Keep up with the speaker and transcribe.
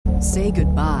Say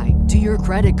goodbye to your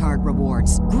credit card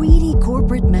rewards. Greedy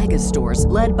corporate mega stores,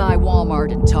 led by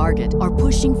Walmart and Target, are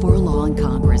pushing for a law in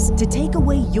Congress to take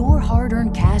away your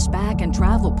hard-earned cash back and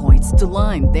travel points to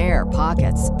line their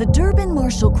pockets. The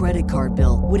Durbin-Marshall credit card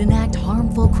bill would enact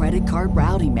harmful credit card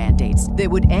routing mandates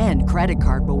that would end credit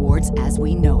card rewards as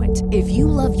we know it. If you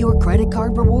love your credit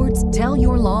card rewards, tell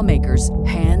your lawmakers,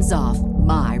 hands off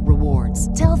my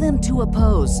rewards. Tell them to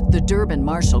oppose the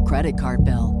Durbin-Marshall credit card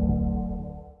bill.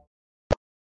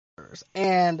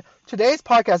 And today's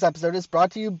podcast episode is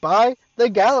brought to you by The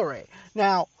Gallery.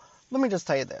 Now, let me just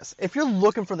tell you this. If you're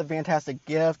looking for the fantastic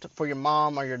gift for your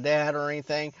mom or your dad or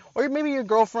anything, or maybe your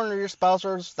girlfriend or your spouse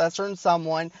or that certain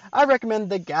someone, I recommend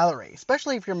The Gallery,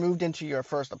 especially if you're moved into your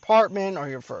first apartment or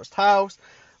your first house.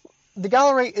 The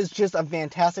Gallery is just a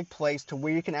fantastic place to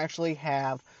where you can actually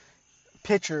have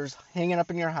pictures hanging up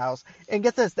in your house. And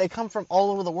get this, they come from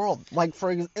all over the world. Like,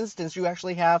 for instance, you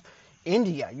actually have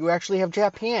India, you actually have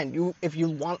Japan. If you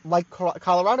want, like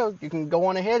Colorado, you can go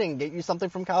on ahead and get you something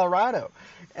from Colorado.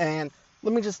 And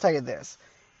let me just tell you this.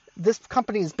 This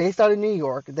company is based out of New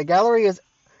York. The Gallery is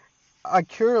a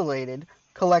curated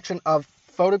collection of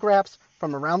photographs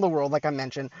from around the world, like I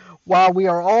mentioned. While we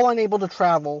are all unable to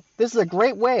travel, this is a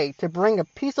great way to bring a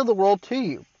piece of the world to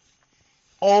you.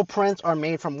 All prints are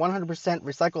made from 100%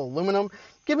 recycled aluminum,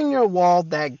 giving your wall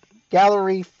that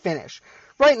gallery finish.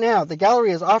 Right now, the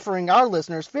Gallery is offering our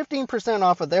listeners 15%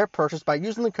 off of their purchase by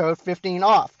using the code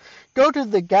 15OFF. Go to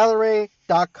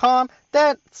thegallery.com.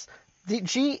 That's the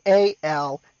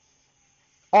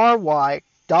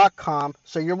GALRY.com,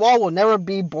 so your wall will never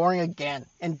be boring again.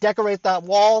 And decorate that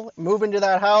wall, move into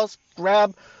that house,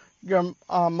 grab your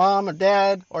mom or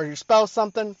dad or your spouse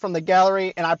something from the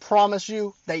Gallery, and I promise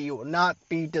you that you will not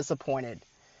be disappointed.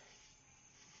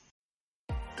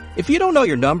 If you don't know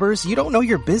your numbers, you don't know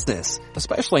your business,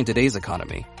 especially in today's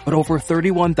economy. But over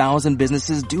 31,000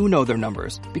 businesses do know their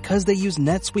numbers because they use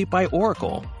NetSuite by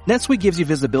Oracle. NetSuite gives you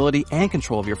visibility and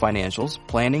control of your financials,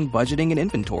 planning, budgeting, and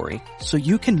inventory, so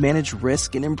you can manage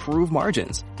risk and improve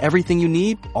margins. Everything you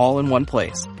need, all in one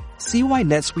place. See why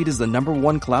NetSuite is the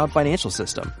 #1 cloud financial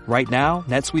system. Right now,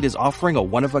 NetSuite is offering a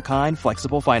one-of-a-kind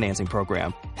flexible financing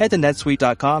program. Head to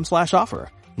netsuite.com/offer.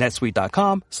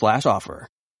 netsuite.com/offer.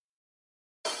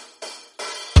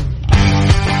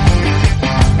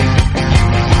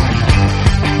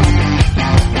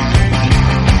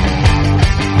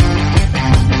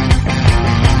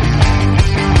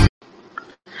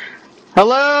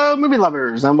 Hello, movie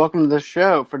lovers, and welcome to the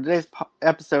show. For today's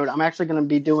episode, I'm actually going to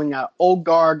be doing an Old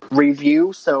Guard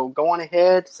review, so go on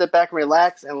ahead, sit back and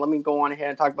relax, and let me go on ahead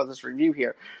and talk about this review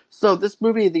here. So this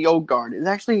movie, The Old Guard, is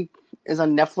a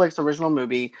Netflix original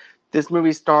movie. This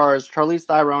movie stars Charlize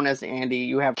Theron as Andy.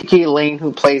 You have Kiki Lane,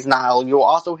 who plays Niall. You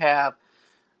also have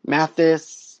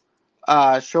Mathis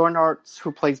Schoenaerts,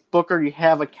 who plays Booker. You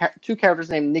have two characters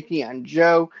named Nikki and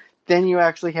Joe. Then you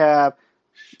actually have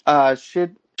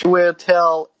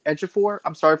Chiwetel Ejiofor.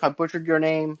 I'm sorry if I butchered your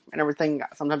name and everything.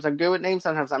 Sometimes I'm good with names,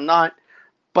 sometimes I'm not.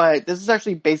 But this is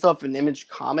actually based off an Image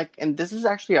comic, and this is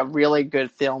actually a really good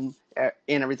film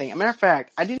and everything. As a matter of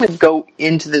fact, I didn't even go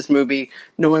into this movie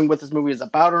knowing what this movie is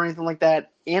about or anything like that,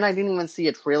 and I didn't even see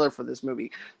a trailer for this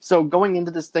movie. So going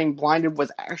into this thing blinded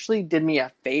did me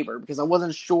a favor, because I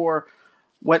wasn't sure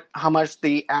how much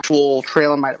the actual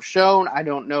trailer might have shown. I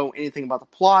don't know anything about the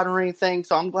plot or anything,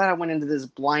 so I'm glad I went into this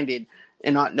blinded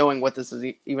and not knowing what this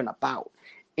is even about.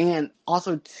 And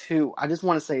also, too, I just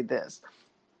want to say this.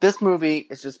 This movie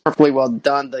is just perfectly well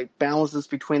done. The balances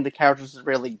between the characters is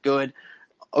really good.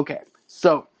 Okay,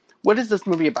 so what is this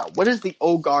movie about? What is The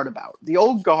Old Guard about? The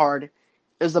Old Guard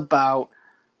is about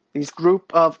these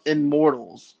group of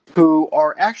immortals who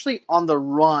are actually on the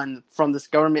run from this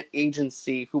government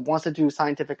agency who wants to do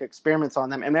scientific experiments on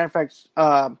them. As a matter of fact,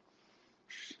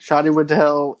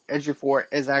 Chiwetel Ejiofor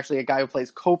is actually a guy who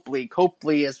plays Copley.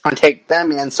 Copley is trying to take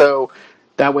them in, so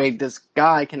that way this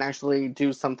guy can actually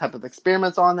do some type of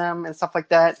experiments on them and stuff like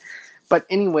that. But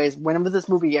anyways, whenever this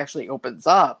movie actually opens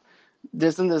up,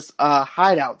 there's in this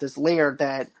hideout, this lair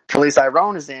that Charlize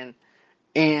Theron is in,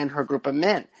 and her group of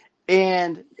men.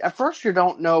 And at first you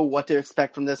don't know what to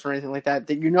expect from this or anything like that.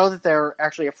 You know that they're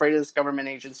actually afraid of this government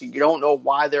agency. You don't know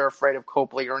why they're afraid of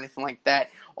Copley or anything like that.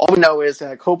 All we know is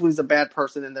that Copley's a bad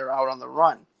person and they're out on the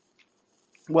run.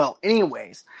 Well,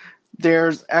 anyways,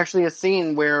 there's actually a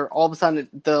scene where all of a sudden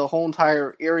the whole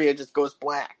entire area just goes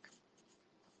black.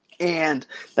 And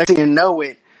next thing you know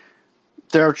it,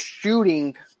 they're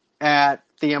shooting at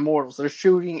the Immortals. They're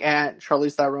shooting at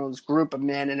Charlize Theron's group of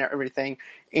men and everything.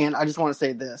 And I just want to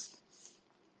say this.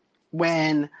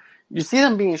 When you see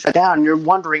them being shut down, and you're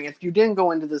wondering, if you didn't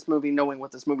go into this movie knowing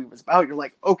what this movie was about, you're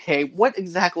like, okay, what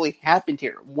exactly happened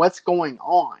here? What's going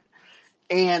on?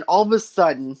 And all of a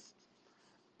sudden,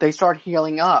 they start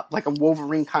healing up like a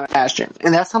Wolverine kind of fashion.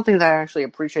 And that's something that I actually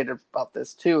appreciated about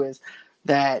this too, is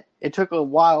that it took a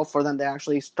while for them to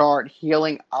actually start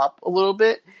healing up a little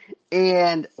bit.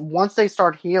 And once they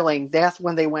start healing, that's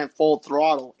when they went full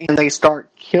throttle and they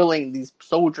start killing these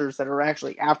soldiers that are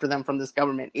actually after them from this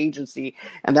government agency.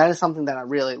 And that is something that I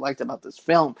really liked about this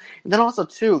film. And then also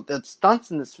too, the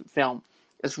stunts in this film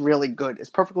is really good.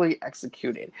 It's perfectly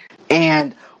executed.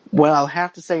 And what I'll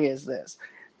have to say is this.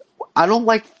 I don't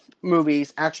like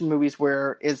action movies,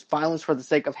 where it's violence for the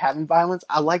sake of having violence.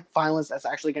 I like violence that's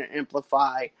actually going to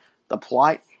amplify the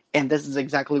plot, and this is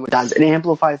exactly what it does. It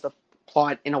amplifies the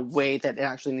plot in a way that it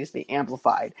actually needs to be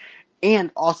amplified.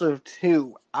 And also,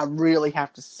 too, I really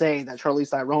have to say that Charlize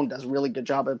Theron does a really good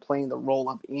job at playing the role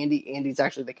of Andy. Andy's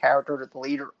actually the character, the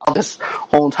leader of this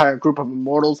whole entire group of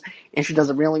immortals, and she does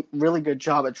a really, really good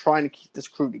job at trying to keep this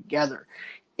crew together.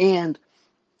 And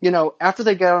after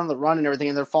they get on the run and everything,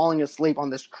 and they're falling asleep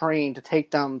on this crane to take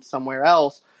them somewhere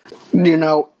else,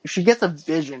 she gets a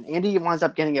vision. Andy winds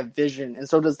up getting a vision, and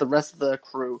so does the rest of the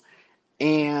crew.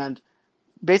 And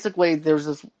basically, there's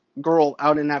this girl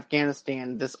out in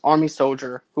Afghanistan, this army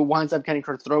soldier, who winds up getting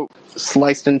her throat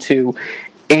sliced in two.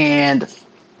 And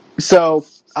so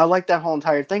I like that whole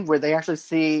entire thing, where they actually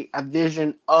see a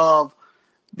vision of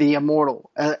the immortal,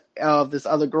 of this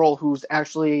other girl who's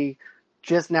actually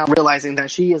just now realizing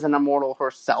that she is an immortal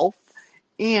herself.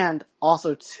 And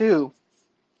also, too,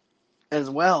 as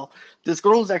well, this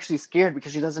girl is actually scared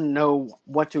because she doesn't know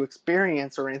what to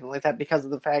experience or anything like that, because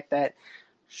of the fact that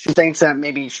she thinks that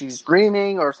maybe she's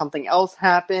dreaming or something else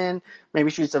happened. Maybe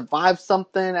she survived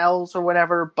something else or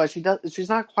whatever, but she's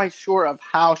not quite sure of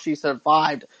how she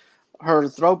survived her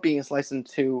throat being sliced in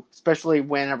two, especially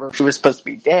whenever she was supposed to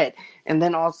be dead. And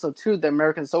then also, too, the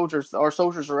American soldiers, our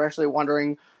soldiers, are actually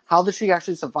wondering, how did she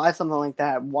actually survive something like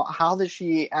that? How did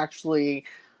she actually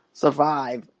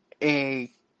survive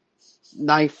a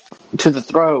knife to the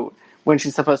throat when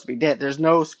she's supposed to be dead? There's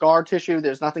no scar tissue.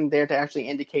 There's nothing there to actually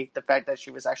indicate the fact that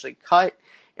she was actually cut.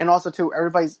 And also, too,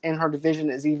 everybody's in her division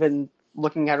is even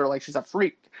looking at her like she's a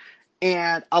freak.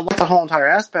 And I like the whole entire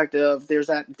aspect of there's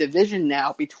that division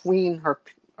now between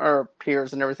her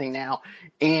peers and everything now.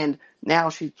 And now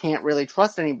she can't really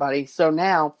trust anybody. So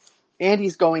now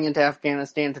Andy's going into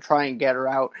Afghanistan to try and get her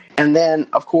out. And then,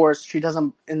 of course,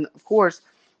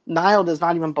 Niall does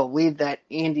not even believe that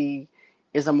Andy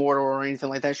is immortal or anything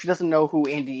like that. She doesn't know who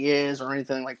Andy is or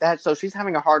anything like that. So she's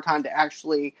having a hard time to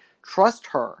actually trust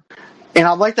her. And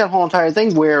I like that whole entire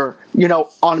thing where,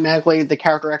 automatically the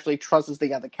character actually trusts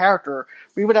the other character.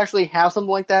 We would actually have something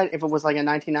like that if it was like a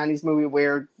 1990s movie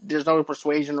where there's no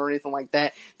persuasion or anything like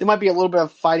that. There might be a little bit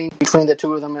of fighting between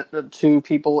the two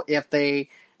people, if they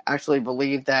actually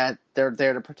believe that they're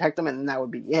there to protect them, and that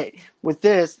would be it. With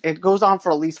this, it goes on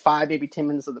for at least 5, maybe 10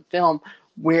 minutes of the film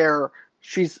where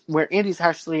Andy's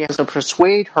actually has to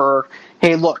persuade her,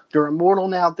 hey, look, you're immortal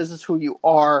now. This is who you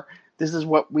are. This is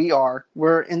what we are.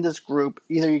 We're in this group.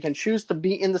 Either you can choose to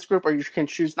be in this group or you can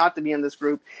choose not to be in this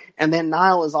group. And then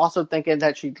Niall is also thinking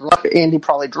that Andy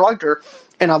probably drugged her.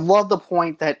 And I love the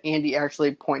point that Andy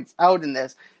actually points out in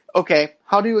this. Okay,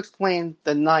 how do you explain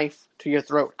the knife to your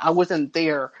throat? I wasn't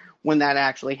there when that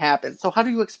actually happened. So how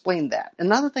do you explain that?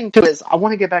 Another thing, too, is I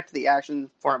want to get back to the action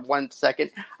for 1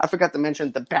 second. I forgot to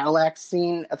mention the battle axe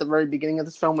scene at the very beginning of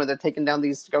this film where they're taking down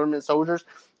these government soldiers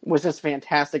was just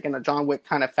fantastic in a John Wick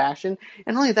kind of fashion.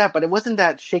 And not only that, but it wasn't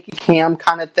that shaky cam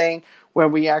kind of thing where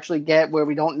we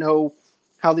don't know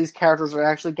how these characters are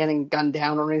actually getting gunned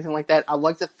down or anything like that. I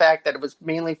like the fact that it was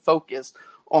mainly focused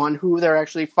on who they're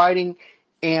actually fighting,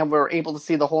 and we're able to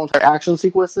see the whole entire action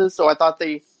sequences. So I thought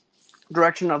the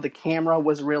direction of the camera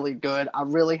was really good. I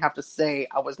really have to say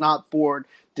I was not bored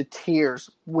to tears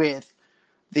with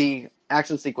the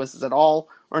action sequences at all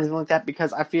or anything like that,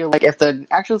 because I feel like if the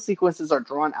action sequences are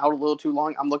drawn out a little too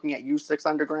long, I'm looking at U6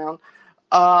 Underground,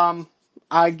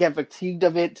 I get fatigued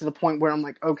of it to the point where I'm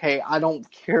like, okay, I don't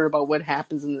care about what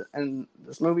happens in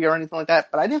this movie or anything like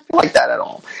that, but I didn't feel like that at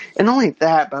all. And not only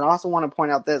that, but I also want to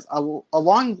point out this, a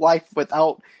long life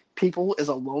without people is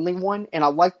a lonely one, and I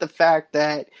like the fact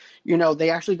that, they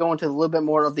actually go into a little bit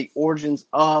more of the origins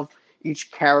of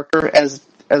each character as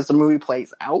the movie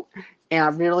plays out, and I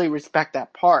really respect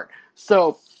that part.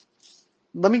 So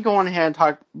let me go on ahead and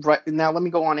talk right now. Let me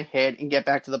go on ahead and get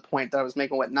back to the point that I was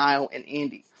making with Niall and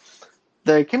Andy.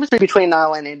 The chemistry between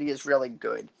Niall and Andy is really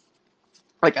good,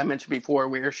 like I mentioned before,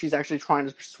 where she's actually trying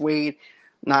to persuade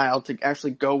Niall to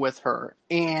actually go with her.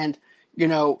 And,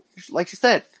 like she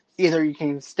said, either you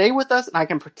can stay with us and I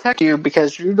can protect you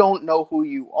because you don't know who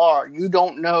you are. You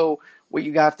don't know what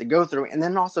you have to go through. And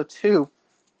then also, too,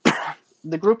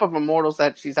 the group of immortals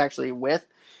that she's actually with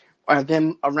are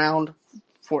them around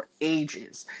for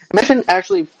ages. Imagine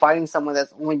actually fighting someone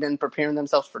that's only been preparing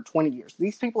themselves for 20 years.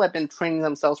 These people have been training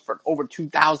themselves for over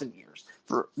 2,000 years.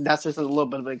 That's just a little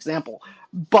bit of an example.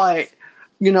 But,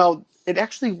 it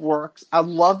actually works. I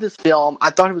love this film.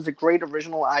 I thought it was a great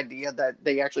original idea that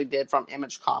they actually did from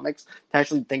Image Comics to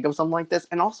actually think of something like this.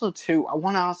 And also, too, I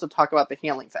want to also talk about the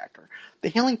healing factor. The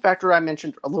healing factor I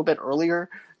mentioned a little bit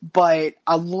earlier, but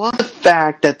I love the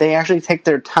fact that they actually take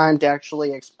their time to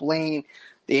actually explain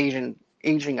the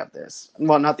aging of this.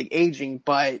 Well, not the aging,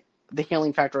 but the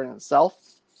healing factor in itself.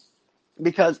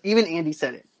 Because even Andy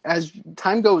said it. As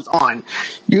time goes on,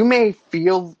 you may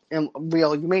feel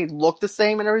real, you may look the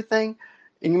same and everything,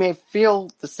 and you may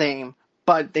feel the same,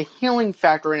 but the healing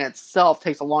factor in itself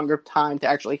takes a longer time to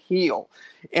actually heal.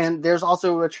 And there's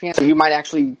also a chance that you might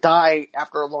actually die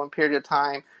after a long period of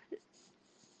time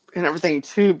and everything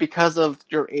too because of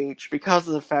your age, because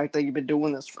of the fact that you've been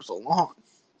doing this for so long.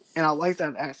 And I like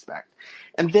that aspect.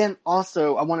 And then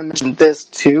also, I want to mention this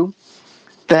too,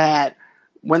 that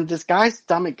when this guy's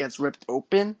stomach gets ripped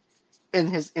open and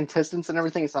his intestines and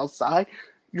everything is outside,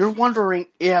 you're wondering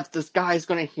if this guy's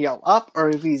going to heal up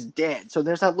or if he's dead. So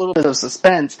there's that little bit of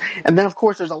suspense. And then, of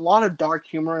course, there's a lot of dark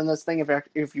humor in this thing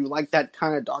if you like that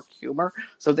kind of dark humor.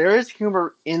 So there is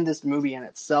humor in this movie in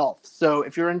itself. So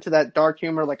if you're into that dark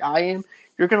humor like I am,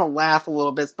 you're going to laugh a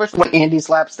little bit, especially when Andy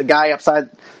slaps the guy upside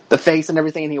the face and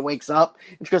everything and he wakes up.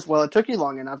 It's because, well, it took you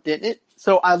long enough, didn't it?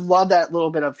 So I love that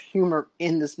little bit of humor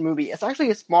in this movie. It's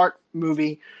actually a smart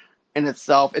movie in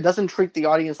itself. It doesn't treat the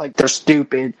audience like they're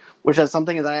stupid, which is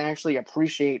something that I actually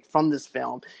appreciate from this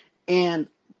film. And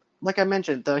like I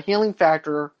mentioned, the healing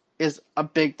factor is a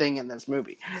big thing in this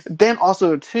movie. Then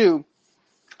also, too,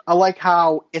 I like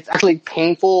how it's actually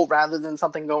painful rather than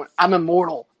something going, I'm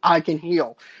immortal, I can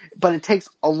heal. But it takes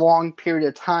a long period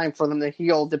of time for them to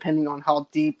heal depending on how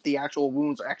deep the actual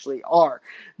wounds actually are.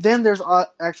 Then there's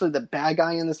actually the bad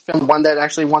guy in this film, one that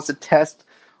actually wants to test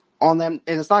on them.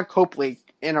 And it's not Copley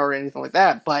or anything like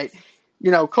that, but,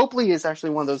 Copley is actually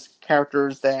one of those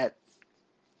characters that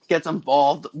gets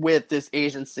involved with this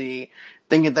agency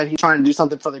thinking that he's trying to do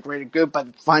something for the greater good,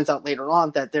 but finds out later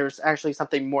on that there's actually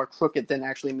something more crooked than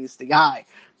actually meets the eye.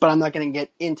 But I'm not going to get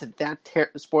into that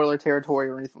spoiler territory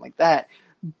or anything like that.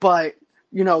 But,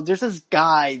 there's this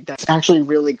guy that's actually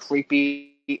really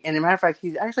creepy. And as a matter of fact,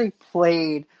 he's actually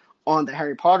played on the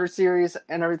Harry Potter series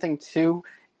and everything too.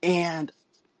 And,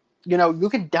 you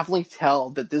can definitely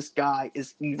tell that this guy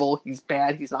is evil. He's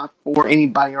bad. He's not for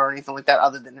anybody or anything like that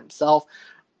other than himself.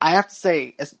 I have to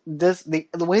say,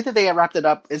 the way that they wrapped it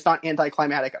up is not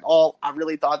anticlimactic at all. I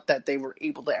really thought that they were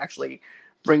able to actually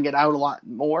bring it out a lot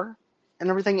more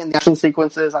and everything. In the action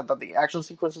sequences, I thought the action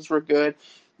sequences were good.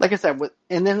 Like I said,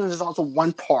 and then there's also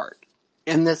one part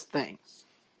in this thing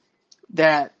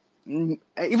that,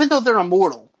 even though they're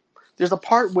immortal, there's a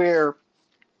part where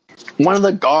one of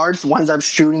the guards winds up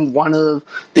shooting one of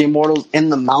the immortals in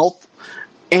the mouth,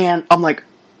 and I'm like,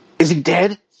 is he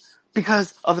dead?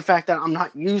 Because of the fact that I'm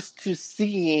not used to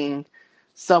seeing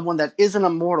someone that isn't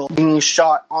immortal being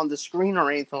shot on the screen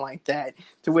or anything like that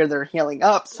to where they're healing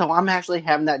up. So I'm actually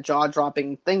having that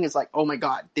jaw-dropping thing. It's like, oh my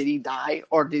god, did he die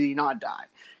or did he not die?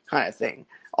 Kind of thing.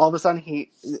 All of a sudden,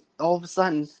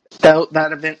 that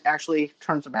event actually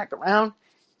turns it back around,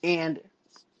 and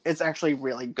it's actually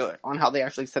really good on how they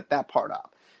actually set that part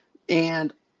up.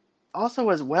 And also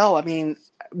as well, I mean,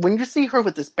 when you see her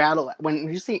with this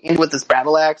when you see Andy with this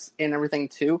battle axe and everything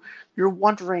too, you're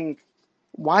wondering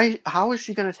how is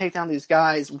she going to take down these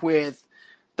guys with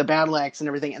the battle axe and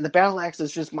everything? And the battle axe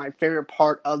is just my favorite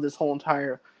part of this whole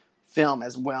entire film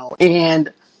as well.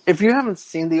 And if you haven't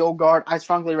seen The Old Guard, I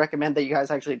strongly recommend that you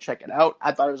guys actually check it out.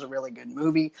 I thought it was a really good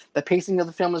movie. The pacing of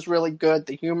the film is really good.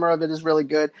 The humor of it is really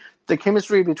good. The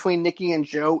chemistry between Nikki and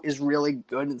Joe is really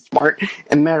good and smart.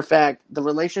 And matter of fact, the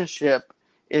relationship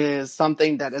is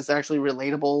something that is actually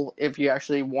relatable if you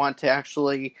actually want to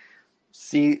actually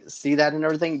see that and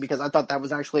everything, because I thought that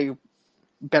was actually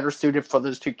better suited for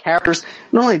those two characters.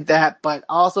 Not only that, but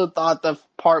I also thought the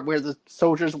part where the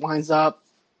soldiers winds up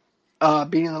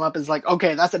beating them up is like,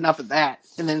 okay, that's enough of that,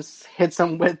 and then hits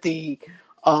them with their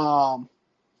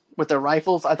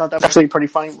rifles. I thought that was actually pretty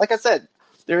funny. Like I said,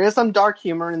 there is some dark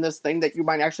humor in this thing that you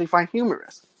might actually find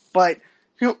humorous, but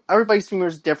everybody's humor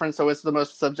is different, so it's the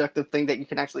most subjective thing that you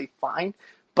can actually find.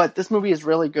 But this movie is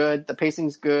really good. The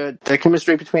pacing's good. The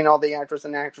chemistry between all the actors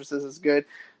and actresses is good.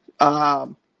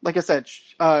 Like I said,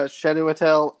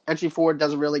 Chiwetel Ejiofor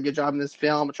does a really good job in this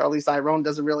film. Charlize Theron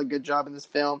does a really good job in this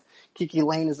film. Kiki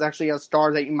Lane is actually a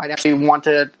star that you might actually want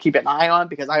to keep an eye on,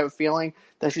 because I have a feeling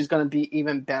that she's going to be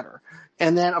even better.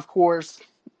 And then, of course,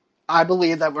 I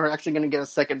believe that we're actually going to get a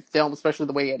second film, especially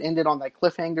the way it ended on that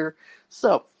cliffhanger.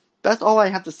 So that's all I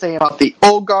have to say about The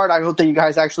Old Guard. I hope that you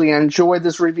guys actually enjoyed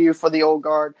this review for The Old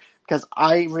Guard, because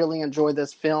I really enjoyed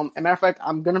this film. As a matter of fact,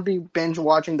 I'm going to be binge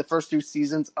watching the first 2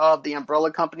 seasons of The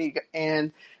Umbrella Company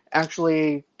and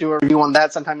actually do a review on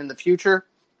that sometime in the future.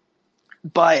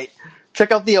 But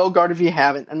check out The Old Guard if you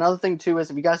haven't. Another thing, too, is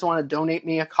if you guys want to donate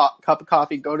me a cup of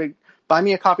coffee, go to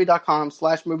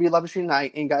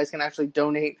buymeacoffee.com/movieloversunite, and you guys can actually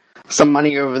donate some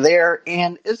money over there.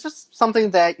 And it's just something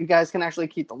that you guys can actually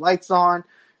keep the lights on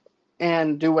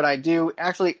and do what I do.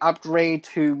 Actually upgrade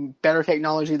to better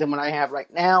technology than what I have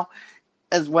right now.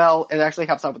 As well, it actually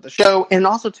helps out with the show. And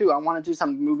also, too, I want to do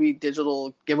some movie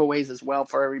digital giveaways as well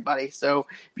for everybody. So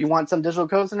if you want some digital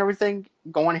codes and everything,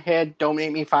 go on ahead,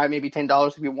 donate me $5, maybe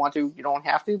 $10 if you want to. You don't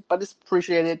have to, but it's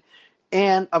appreciated.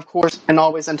 And, of course, and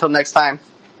always, until next time,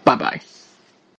 bye-bye.